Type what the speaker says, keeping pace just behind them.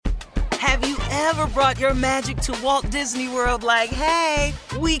Have you ever brought your magic to Walt Disney World like, hey,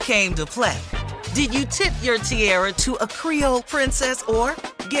 we came to play? Did you tip your tiara to a Creole princess or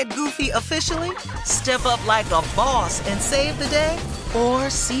get goofy officially? Step up like a boss and save the day? Or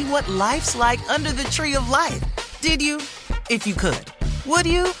see what life's like under the tree of life? Did you? If you could. Would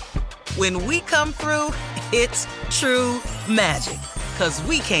you? When we come through, it's true magic. 'Cause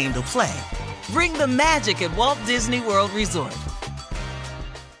we came to play. Bring the magic at Walt Disney World Resort.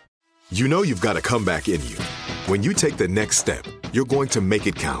 You know you've got a comeback in you. When you take the next step, you're going to make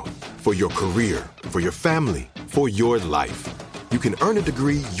it count. For your career, for your family, for your life. You can earn a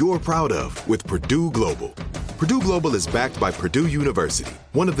degree you're proud of with Purdue Global. Purdue Global is backed by Purdue University,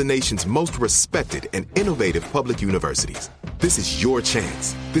 one of the nation's most respected and innovative public universities. This is your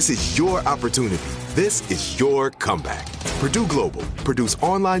chance. This is your opportunity. This is your comeback. Purdue Global, Purdue's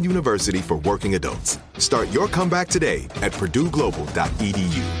online university for working adults. Start your comeback today at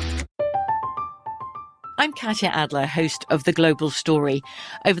purdueglobal.edu. I'm Katya Adler, host of The Global Story.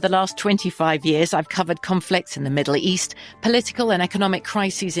 Over the last 25 years, I've covered conflicts in the Middle East, political and economic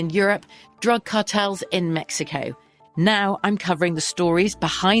crises in Europe, drug cartels in Mexico. Now I'm covering the stories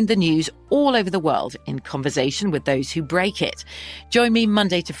behind the news all over the world in conversation with those who break it. Join me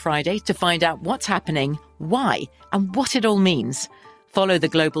Monday to Friday to find out what's happening, why, and what it all means. Follow The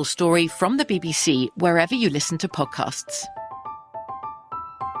Global Story from the BBC wherever you listen to podcasts.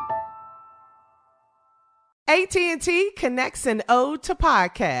 AT&T connects an ode to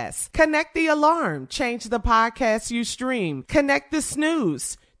podcasts. Connect the alarm. Change the podcast you stream. Connect the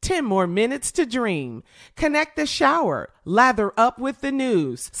snooze. 10 more minutes to dream. Connect the shower. Lather up with the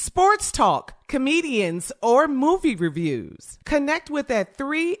news. Sports talk, comedians, or movie reviews. Connect with that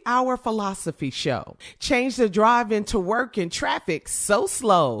 3-hour philosophy show. Change the drive into work in traffic so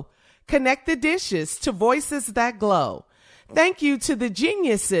slow. Connect the dishes to voices that glow. Thank you to the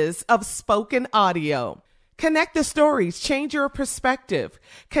geniuses of spoken audio. Connect the stories, change your perspective.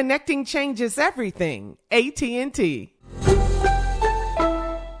 Connecting changes everything. AT&T.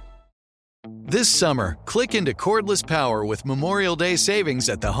 This summer, click into cordless power with Memorial Day savings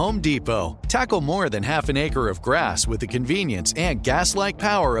at the Home Depot. Tackle more than half an acre of grass with the convenience and gas-like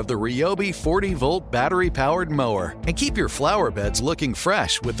power of the Ryobi 40-volt battery-powered mower. And keep your flower beds looking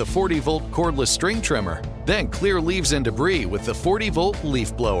fresh with the 40-volt cordless string trimmer. Then clear leaves and debris with the 40-volt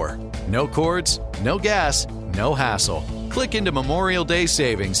leaf blower. No cords, no gas, no hassle. Click into Memorial Day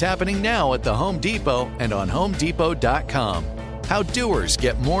savings happening now at the Home Depot and on HomeDepot.com. How doers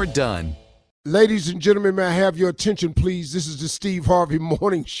get more done. Ladies and gentlemen, may I have your attention, please? This is the Steve Harvey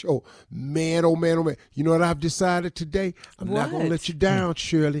Morning Show. Man, oh man, oh man. You know what I've decided today? I'm not going to let you down,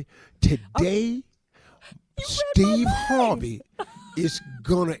 Shirley. Today, Steve Harvey is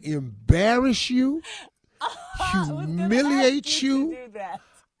going to embarrass you, humiliate you.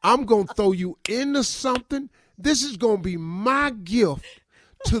 I'm going to throw you into something. This is going to be my gift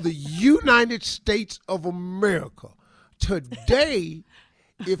to the United States of America. Today,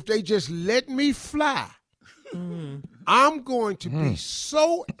 if they just let me fly, I'm going to be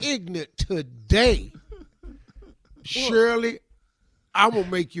so ignorant today, Shirley, I'm going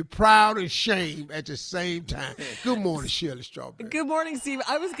to make you proud and shame at the same time. Good morning, Shirley Strawberry. Good morning, Steve.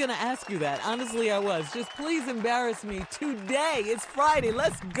 I was going to ask you that. Honestly, I was. Just please embarrass me today. It's Friday.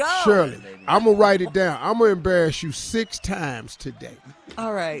 Let's go. Shirley, I'm going to write it down. I'm going to embarrass you 6 times today.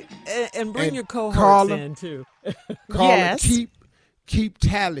 All right. And bring your cohorts Carla, in, too. Carla, Yes. keep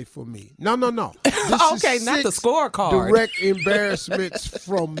tally for me. No. This Okay, is not the 6 scorecard. direct embarrassments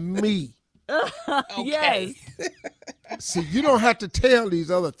from me. Yes. See, you don't have to tell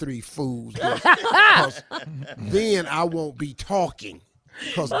these other 3 fools because then I won't be talking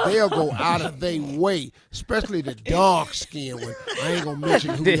because they'll go out of their way, especially the dark skin one. I ain't going to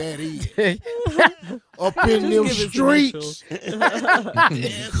mention who that is. Up in them streets.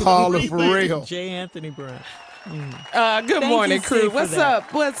 Carla Farrell. J. Anthony Brown. Good morning, you, crew. Steve, for What's that.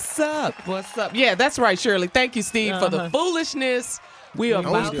 up? What's up? Yeah, that's right, Shirley. Thank you, Steve, for the foolishness we are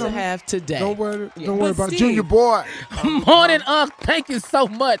about to have today. Don't worry But about Steve- Junior boy. Morning, Unc. Thank you so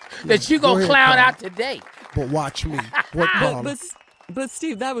much that you Go gonna ahead, clown Carla. out today. But watch me. What Carla? But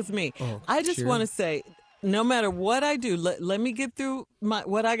Steve, that was me. Oh, I just want to say, no matter what I do, let me get through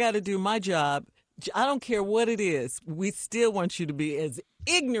what I got to do, my job. I don't care what it is. We still want you to be as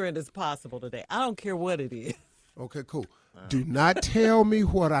ignorant as possible today. I don't care what it is. Okay, cool. Do not tell me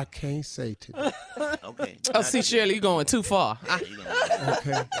what I can't say today. Okay. Oh, see, Shirley, you're going too far.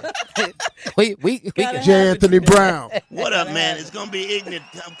 Okay. We can. J. Anthony Brown. What up, man? It's gonna be ignorant.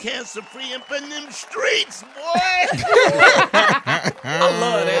 I'm cancer free up in them streets, boy. I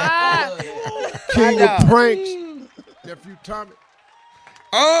love that. King of pranks. Nephew Tommy.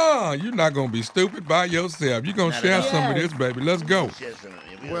 You're not going to be stupid by yourself. You're going to share some of this, baby. Let's go.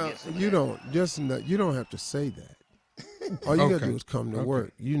 Well, you don't have to say that. All you got to do is come to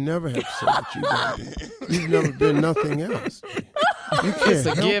work. You never have to say what you got to do. You've never been nothing else. You can't It's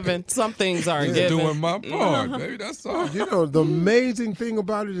a given. Some things are a given. Doing my part, baby. That's all. You know, the amazing thing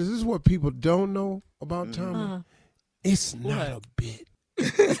about it is this is what people don't know about Tommy. It's not a bit.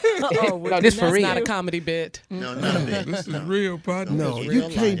 No, this for real. Not a comedy bit. No, not a bit. This is real, partner. No, It's you real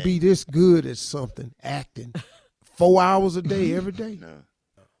can't life. be this good at something, acting, 4 hours a day, every day. No.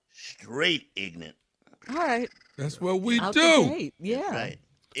 Straight ignorant. All right. That's what we Out the do. gate. Yeah. Right.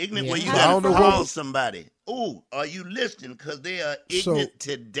 Ignorant Yeah. where you I don't got to know call what- somebody. Ooh, are you listening? Because they are ignorant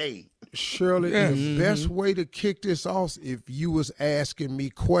today. Shirley, Yes. the best way to kick this off if you was asking me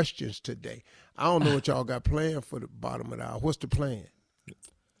questions today. I don't know what y'all got planned for the bottom of the hour. What's the plan?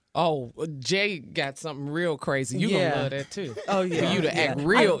 Oh, Jay got something real crazy. You Yeah. gonna love that too. Oh, yeah. For you to Yeah. act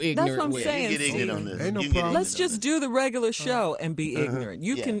real That's ignorant what I'm with. saying. You get ignorant on this. Ain't no You get problem. Let's ignorant on just do the regular show and be ignorant.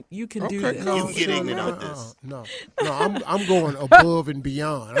 You Yeah. can do Okay, this. cool. You get Shirley, ignorant on this. No, I'm going above and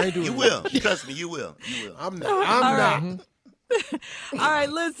beyond. I ain't doing You will. Trust me, you will. You will. I'm not. All right,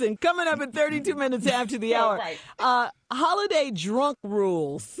 listen, coming up at 32 minutes after the hour, holiday drunk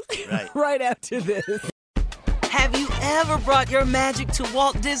rules. Right. Right after this. Have you ever brought your magic to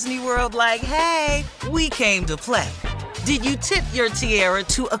Walt Disney World like, hey, we came to play? Did you tip your tiara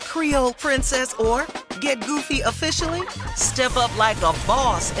to a Creole princess or get goofy officially? Step up like a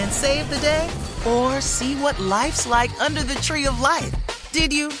boss and save the day? Or see what life's like under the tree of life?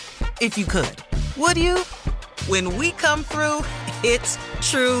 Did you? If you could. Would you? When we come through, it's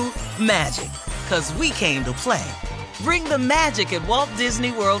true magic. 'Cause we came to play. Bring the magic at Walt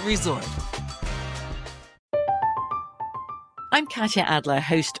Disney World Resort. I'm Katya Adler,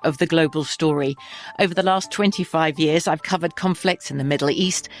 host of The Global Story. Over the last 25 years, I've covered conflicts in the Middle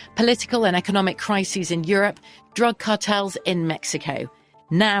East, political and economic crises in Europe, drug cartels in Mexico.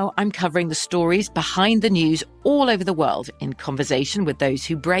 Now I'm covering the stories behind the news all over the world in conversation with those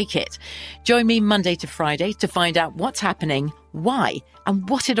who break it. Join me Monday to Friday to find out what's happening, why, and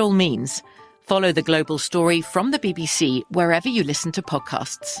what it all means. Follow The Global Story from the BBC wherever you listen to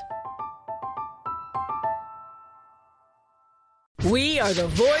podcasts. We are the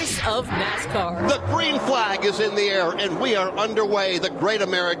voice of NASCAR. The green flag is in the air, and we are underway. The Great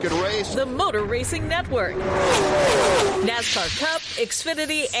American Race. The Motor Racing Network. NASCAR Cup,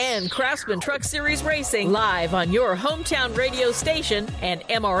 Xfinity, and Craftsman Truck Series Racing live on your hometown radio station and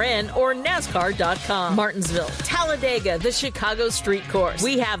MRN or NASCAR.com. Martinsville, Talladega, the Chicago Street Course.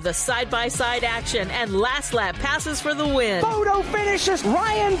 We have the side-by-side action and last lap passes for the win. Photo finishes.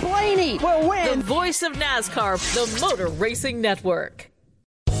 Ryan Blaney will win. The voice of NASCAR, the Motor Racing Network.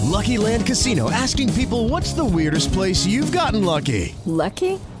 Lucky Land Casino, asking people, what's the weirdest place you've gotten lucky?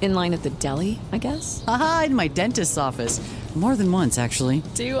 Lucky? In line at the deli, I guess? Aha, in my dentist's office. More than once, actually.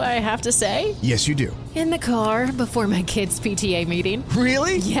 Do I have to say? Yes, you do. In the car before my kids' PTA meeting.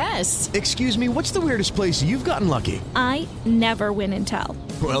 Really? Yes. Excuse me, what's the weirdest place you've gotten lucky? I never win and tell.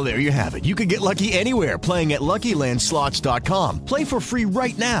 Well, there you have it. You can get lucky anywhere, playing at LuckyLandSlots.com. Play for free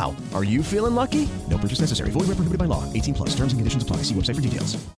right now. Are you feeling lucky? No purchase necessary. Void where prohibited by law. 18+. Terms and conditions apply. See website for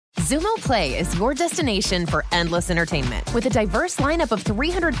details. Xumo Play is your destination for endless entertainment. With a diverse lineup of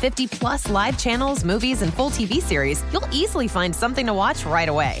 350 plus live channels, movies, and full TV series, you'll easily find something to watch right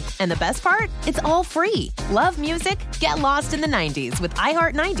away. And the best part? It's all free. Love music? Get lost in the 90s with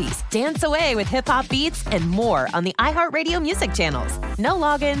iHeart 90s, dance away with hip hop beats, and more on the iHeartRadio music channels. No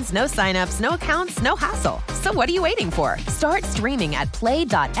logins, no signups, no accounts, no hassle. So what are you waiting for? Start streaming at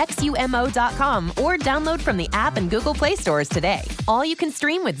play.xumo.com or download from the app and Google Play stores today. All you can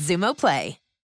stream with Xumo Play.